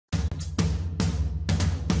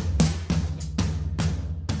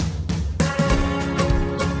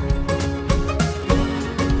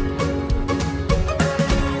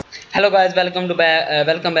Hello guys,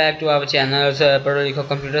 welcome back to our channel Parho Likho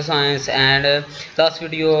Computer Science. And last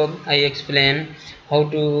video I explained how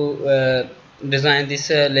to design this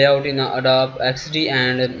layout in Adobe XD,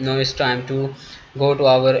 and now it's time to go to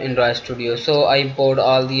our Android Studio. So I import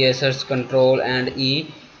all the assets, Control and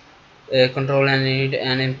E, Control and E,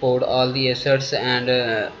 and import all the assets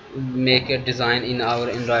and make a design in our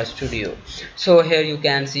Android Studio. So here you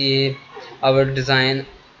can see our design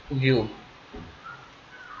view.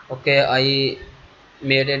 Okay, I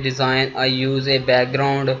made a design. I use a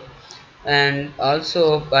background, and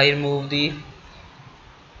also I remove the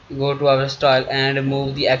go to our style and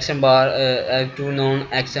remove the action bar to non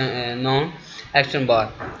action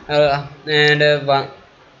bar, and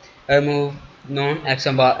remove non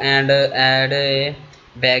action bar, and add a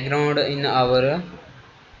background in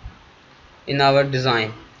our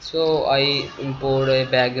design. So I import a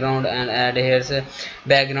background and add here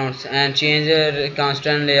backgrounds, and change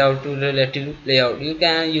constant layout to relative layout. You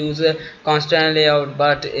can use a constant layout,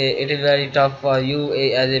 but it is very tough for you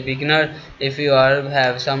as a beginner. If you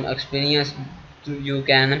have some experience, you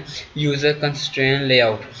can use a constraint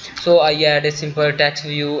layout. So I add a simple text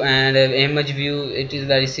view and image view. It is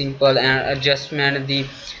very simple, and adjustment the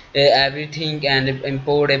everything, and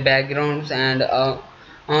import a backgrounds, and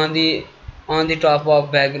on the top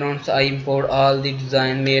of backgrounds I import all the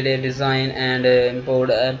design, made a design, and import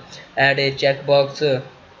add a checkbox,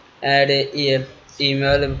 add a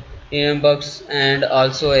email box, and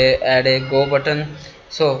also add a go button.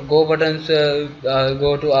 So go buttons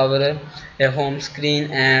go to our home screen,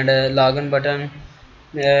 and login button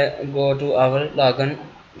go to our login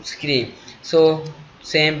screen. So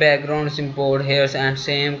same backgrounds import here, and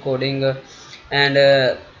same coding,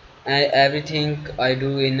 and everything I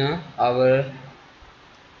do in our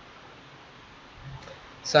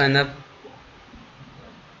sign up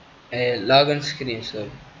login screen. So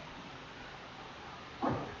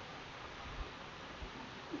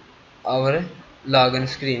our login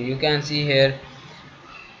screen, you can see here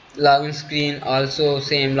login screen also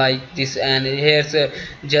same like this, and here's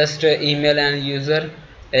just email and user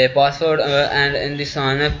password, and in the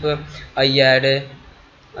sign up I add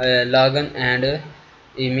login and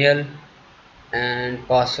email and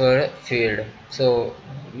password field. So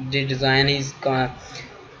the design is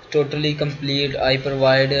totally complete. I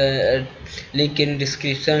provide a link in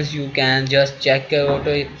descriptions, you can just check out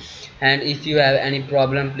it. And if you have any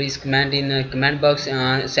problem, please comment in the comment box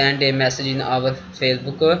and send a message in our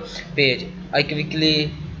Facebook page. I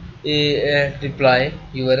quickly reply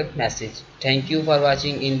your message. Thank you for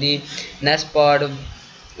watching. In the next part,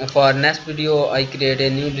 for next video I create a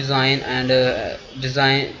new design, and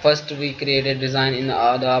design first we create a design in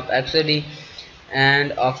Adobe XD,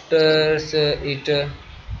 and after it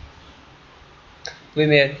we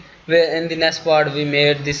made in the next part we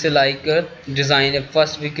made this like design.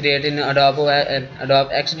 First we create in Adobe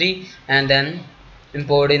XD, and then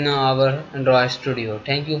import in our Android Studio.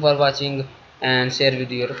 Thank you for watching, and share with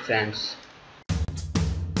your friends.